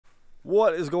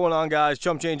What is going on, guys?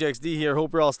 ChumpChangeXD here.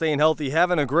 Hope you're all staying healthy,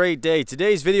 having a great day.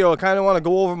 Today's video, I kind of want to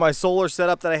go over my solar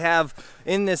setup that I have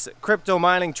in this crypto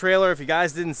mining trailer. If you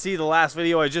guys didn't see the last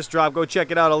video I just dropped, go check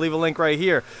it out. I'll leave a link right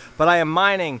here. But I am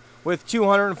mining with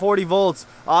 240 volts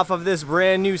off of this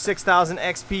brand new 6000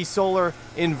 XP solar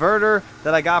inverter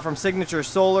that I got from Signature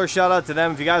Solar. Shout out to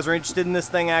them. If you guys are interested in this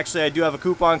thing, actually I do have a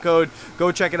coupon code.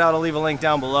 Go check it out. I'll leave a link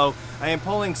down below. I am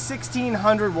pulling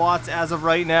 1600 watts as of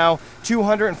right now,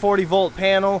 240 volt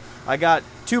panel. I got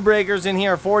two breakers in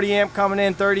here, 40 amp coming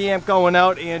in, 30 amp going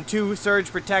out, and two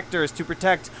surge protectors to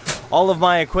protect all of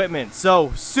my equipment.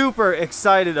 So super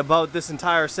excited about this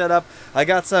entire setup. I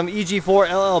got some EG4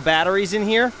 LL batteries in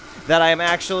here that I am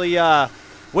actually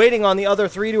waiting on the other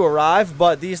three to arrive,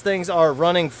 but these things are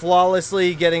running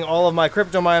flawlessly, getting all of my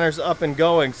crypto miners up and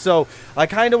going. So I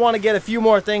kind of want to get a few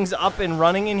more things up and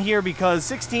running in here because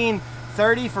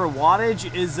 1630 for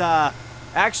wattage is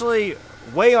actually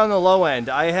way on the low end.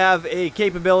 I have a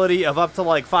capability of up to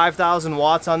like 5,000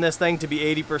 watts on this thing to be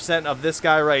 80% of this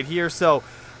guy right here. So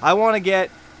I want to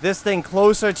get this thing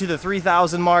closer to the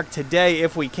 3,000 mark today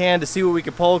if we can, to see what we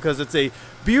can pull, because it's a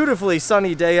beautifully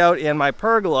sunny day out, and my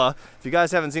pergola, if you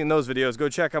guys haven't seen those videos, go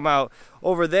check them out.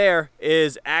 Over there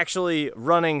is actually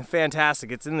running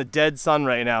fantastic. It's in the dead sun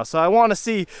right now. So I want to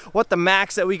see what the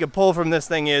max that we could pull from this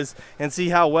thing is and see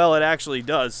how well it actually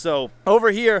does. So over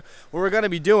here, what we're going to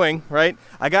be doing, right,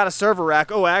 I got a server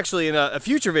rack. Oh, actually in a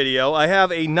future video, I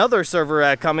have another server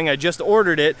rack coming. I just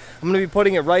ordered it. I'm going to be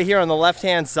putting it right here on the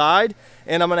left-hand side,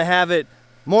 and I'm going to have it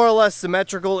more or less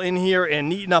symmetrical in here and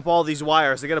neaten up all these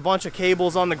wires. I got a bunch of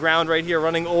cables on the ground right here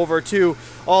running over to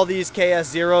all these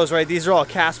KS0s, right? These are all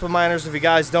Caspa miners, if you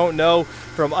guys don't know,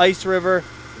 from Ice River.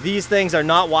 These things are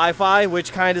not Wi-Fi,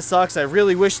 which kind of sucks. I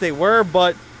really wish they were,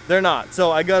 but they're not.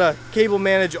 So I gotta cable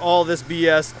manage all this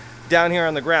BS down here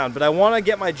on the ground. But I want to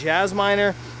get my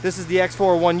Jasminer. This is the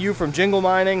X41U from Jingle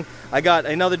Mining. I got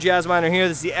another Jasminer here.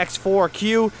 This is the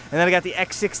X4Q, and then I got the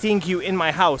X16Q in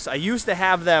my house. I used to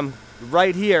have them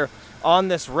right here on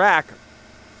this rack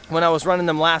when I was running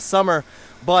them last summer,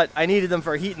 but I needed them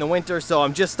for heat in the winter, so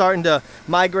I'm just starting to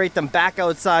migrate them back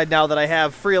outside now that I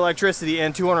have free electricity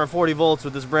and 240 volts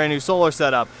with this brand new solar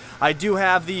setup. I do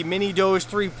have the Mini Doge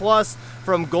 3 Plus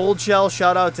from Gold Shell.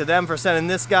 Shout out to them for sending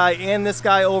this guy and this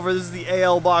guy over. This is the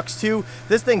AL Box 2.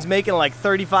 This thing's making like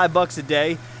 35 bucks a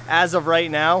day as of right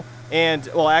now. And,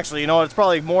 well, actually, you know what? It's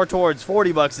probably more towards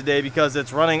 40 bucks a day because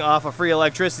it's running off of free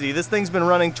electricity. This thing's been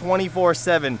running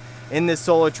 24/7 in this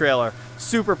solar trailer.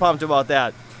 Super pumped about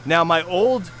that. Now, my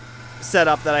old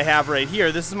setup that I have right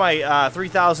here, this is my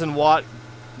 3,000 watt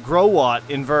Grow Watt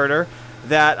inverter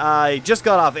that I just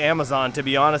got off Amazon, to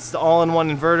be honest. It's the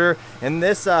all-in-one inverter, and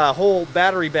this whole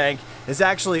battery bank is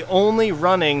actually only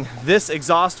running this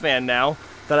exhaust fan now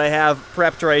that I have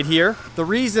prepped right here. The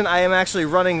reason I am actually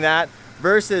running that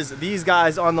versus these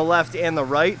guys on the left and the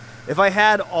right, if I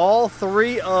had all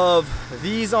three of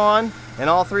these on and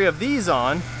all three of these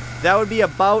on, that would be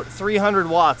about 300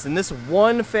 watts. And this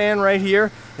one fan right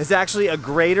here is actually a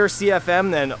greater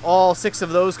CFM than all six of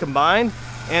those combined.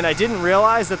 And I didn't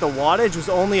realize that the wattage was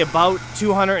only about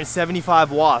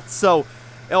 275 watts. So,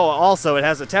 oh, also it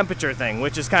has a temperature thing,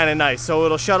 which is kind of nice. So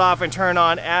it'll shut off and turn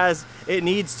on as it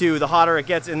needs to, the hotter it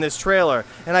gets in this trailer.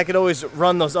 And I could always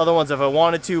run those other ones if I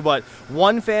wanted to, but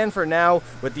one fan for now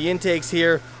with the intakes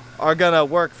here are gonna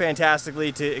work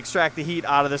fantastically to extract the heat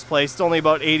out of this place. It's only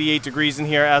about 88 degrees in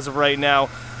here as of right now,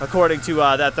 according to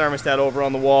that thermostat over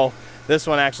on the wall. This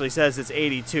one actually says it's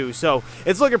 82, so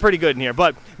it's looking pretty good in here.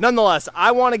 But nonetheless,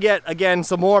 I want to get, again,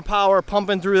 some more power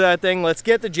pumping through that thing. Let's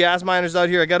get the Jasminers out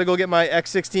here. I got to go get my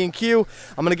X16Q.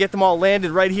 I'm going to get them all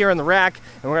landed right here in the rack,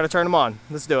 and we're going to turn them on.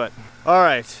 Let's do it. All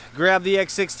right, grab the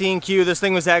X16Q. This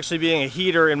thing was actually being a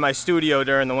heater in my studio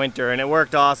during the winter, and it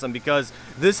worked awesome because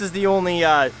this is the only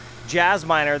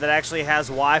Jasminer that actually has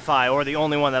Wi-Fi, or the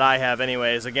only one that I have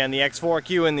anyways. Again, the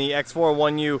X4Q and the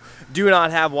X41U do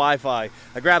not have Wi-Fi.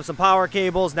 I grabbed some power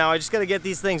cables. Now I just got to get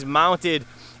these things mounted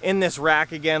in this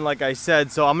rack again, like I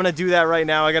said. So I'm going to do that right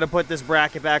now. I got to put this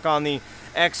bracket back on the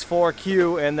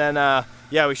X4Q, and then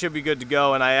yeah, we should be good to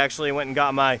go. And I actually went and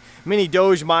got my Mini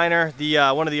Doge miner, the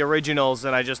one of the originals,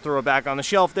 and I just threw it back on the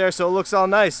shelf there so it looks all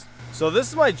nice. So this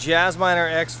is my Jasminer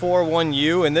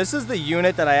X41U, and this is the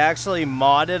unit that I actually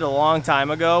modded a long time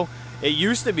ago. It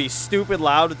used to be stupid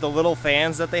loud with the little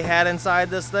fans that they had inside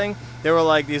this thing. They were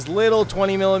like these little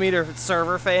 20mm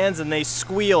server fans, and they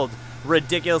squealed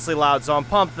ridiculously loud. So I'm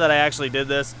pumped that I actually did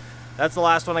this. That's the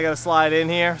last one I got to slide in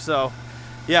here. So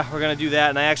yeah, we're going to do that.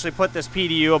 And I actually put this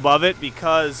PDU above it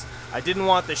because I didn't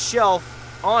want the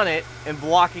shelf on it and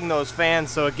blocking those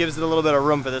fans, so it gives it a little bit of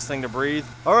room for this thing to breathe.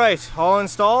 All right, all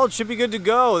installed, should be good to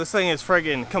go. This thing is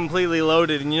friggin' completely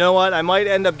loaded, and you know what? I might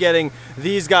end up getting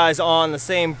these guys on the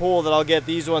same pool that I'll get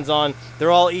these ones on.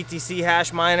 They're all ETC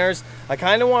hash miners. I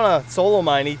kind of want to solo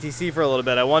mine ETC for a little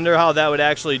bit. I wonder how that would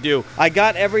actually do. I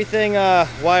got everything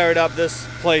wired up. This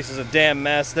place is a damn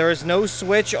mess. There is no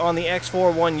switch on the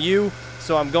X41U,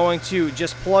 so I'm going to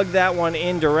just plug that one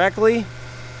in directly,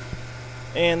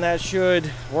 and that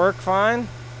should work fine.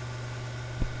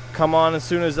 Come on as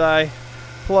soon as I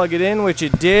plug it in, which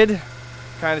it did.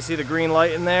 Kind of see the green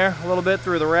light in there a little bit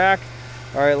through the rack.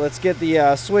 All right, let's get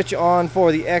the switch on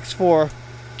for the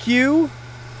X4Q,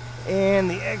 and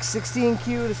the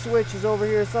X16Q, the switch is over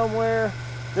here somewhere.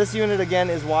 This unit again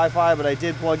is Wi-Fi, but I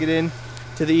did plug it in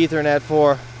to the Ethernet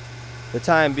for the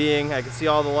time being. I can see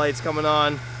all the lights coming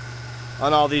on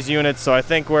all these units, so I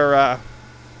think we're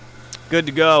good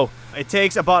to go. It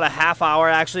takes about a half hour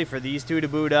actually for these two to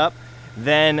boot up.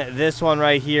 Then this one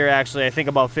right here, actually, I think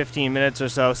about 15 minutes or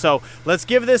so. So let's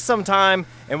give this some time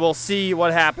and we'll see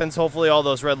what happens. Hopefully all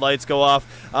those red lights go off.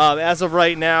 As of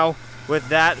right now, with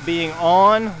that being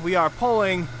on, we are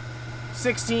pulling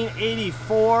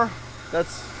 1684.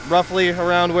 That's roughly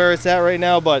around where it's at right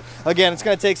now. But again, it's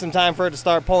going to take some time for it to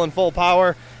start pulling full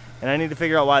power. And I need to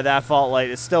figure out why that fault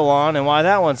light is still on and why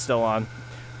that one's still on.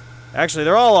 Actually,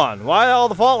 they're all on. Why are all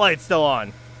the fault lights still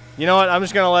on? You know what? I'm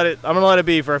just gonna let it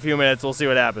be for a few minutes. We'll see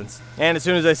what happens. And as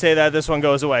soon as I say that, this one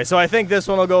goes away. So I think this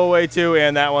one will go away too,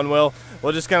 and that one will.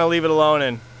 We'll just kind of leave it alone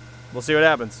and we'll see what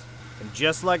happens. And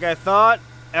just like I thought,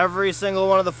 every single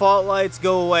one of the fault lights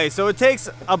go away. So it takes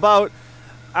about,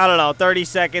 I don't know, 30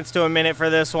 seconds to a minute for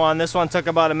this one. This one took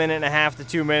about 1.5 to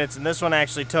 2 minutes, and this one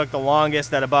actually took the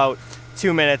longest at about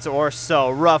 2 minutes or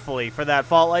so, roughly, for that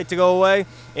fault light to go away.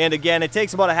 And again, it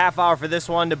takes about a half hour for this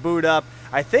one to boot up.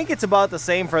 I think it's about the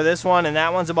same for this one, and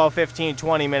that one's about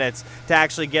 15-20 minutes to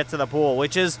actually get to the pool,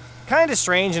 which is kind of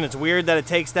strange, and it's weird that it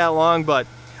takes that long, but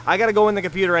I gotta go in the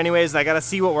computer anyways, and I gotta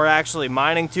see what we're actually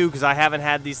mining to, because I haven't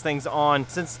had these things on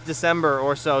since December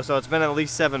or so, so it's been at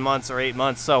least 7 months or 8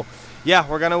 months. So yeah,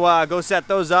 we're gonna go set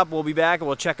those up. We'll be back and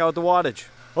we'll check out the wattage.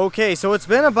 Okay, so it's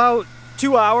been about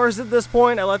 2 hours at this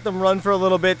point. I let them run for a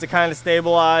little bit to kind of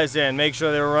stabilize and make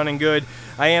sure they were running good.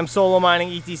 I am solo mining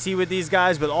ETC with these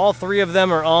guys, but all three of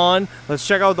them are on. Let's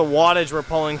check out the wattage we're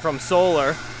pulling from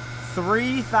solar.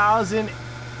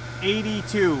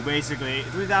 3082, basically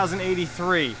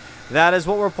 3083. That is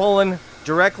what we're pulling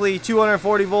directly,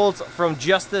 240 volts from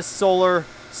just this solar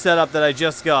setup that I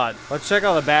just got. Let's check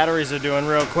how the batteries are doing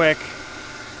real quick.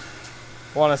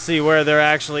 Want to see where they're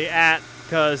actually at,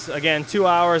 because again, 2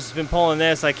 hours has been pulling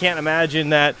this. I can't imagine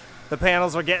that the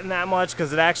panels are getting that much,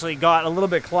 because it actually got a little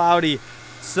bit cloudy.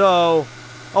 So,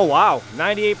 oh wow,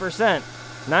 98%,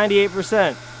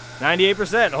 98%,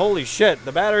 98%. Holy shit,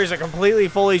 the batteries are completely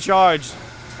fully charged,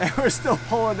 and we're still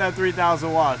pulling that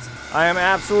 3,000 watts. I am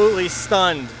absolutely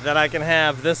stunned that I can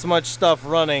have this much stuff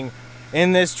running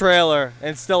in this trailer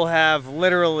and still have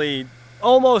literally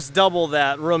almost double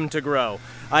that room to grow.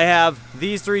 I have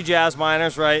these 3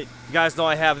 Jasminers, right? You guys know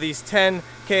I have these 10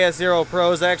 KS0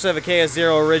 Pros. I actually have a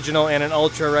KS0 Original and an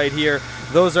Ultra right here.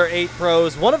 Those are 8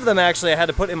 Pros. One of them actually I had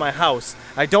to put in my house.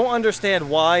 I don't understand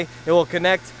why. It will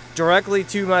connect directly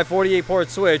to my 48 port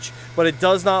switch, but it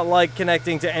does not like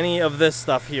connecting to any of this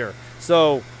stuff here.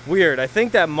 So weird. I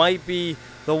think that might be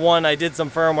the one I did some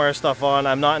firmware stuff on.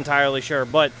 I'm not entirely sure,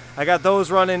 but I got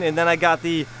those running, and then I got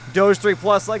the Doge 3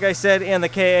 Plus, like I said, and the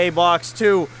KA box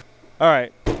too. All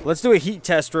right, let's do a heat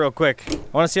test real quick. I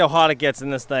want to see how hot it gets in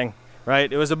this thing,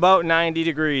 right? It was about 90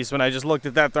 degrees when I just looked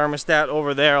at that thermostat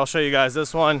over there. I'll show you guys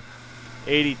this one,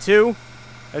 82.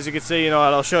 As you can see, you know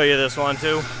what, I'll show you this one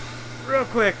too. Real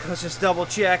quick, let's just double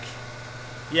check.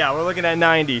 Yeah, we're looking at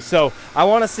 90. So I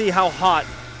want to see how hot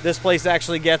this place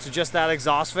actually gets with just that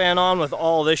exhaust fan on with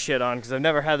all this shit on, because I've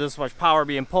never had this much power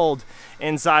being pulled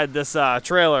inside this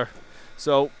trailer.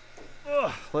 So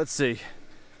let's see.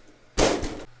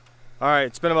 All right,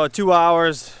 it's been about 2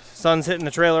 hours. Sun's hitting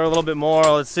the trailer a little bit more.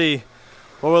 Let's see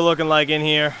what we're looking like in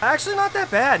here. Actually not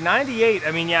that bad, 98.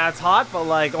 I mean, yeah, it's hot, but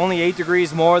like only 8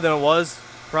 degrees more than it was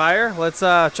prior. Let's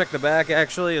check the back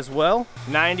actually as well.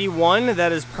 91,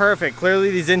 that is perfect. Clearly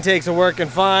these intakes are working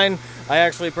fine. I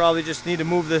actually probably just need to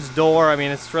move this door. I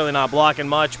mean, it's really not blocking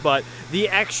much, but the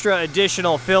extra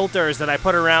additional filters that I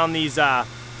put around these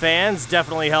fans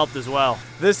definitely helped as well.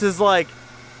 This is like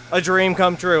a dream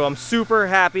come true. I'm super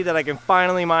happy that I can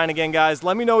finally mine again, guys.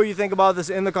 Let me know what you think about this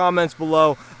in the comments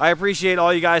below. I appreciate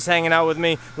all you guys hanging out with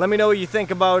me. Let me know what you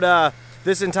think about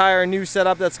this entire new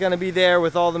setup that's going to be there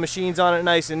with all the machines on it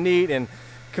nice and neat, and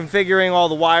configuring all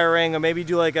the wiring, or maybe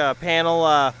do like a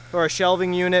panel or a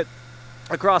shelving unit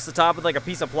across the top with like a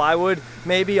piece of plywood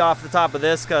maybe off the top of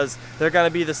this, because they're going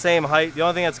to be the same height. The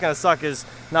only thing that's going to suck is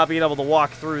not being able to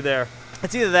walk through there.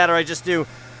 It's either that or I just do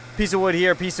piece of wood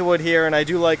here, and I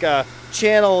do like a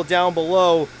channel down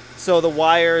below, so the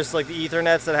wires, like the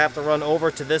Ethernets that have to run over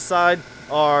to this side,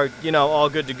 are, you know, all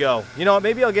good to go. You know what,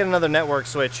 maybe I'll get another network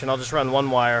switch and I'll just run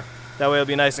one wire. That way it'll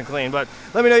be nice and clean. But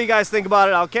let me know what you guys think about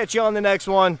it. I'll catch you on the next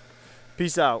one.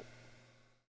 Peace out.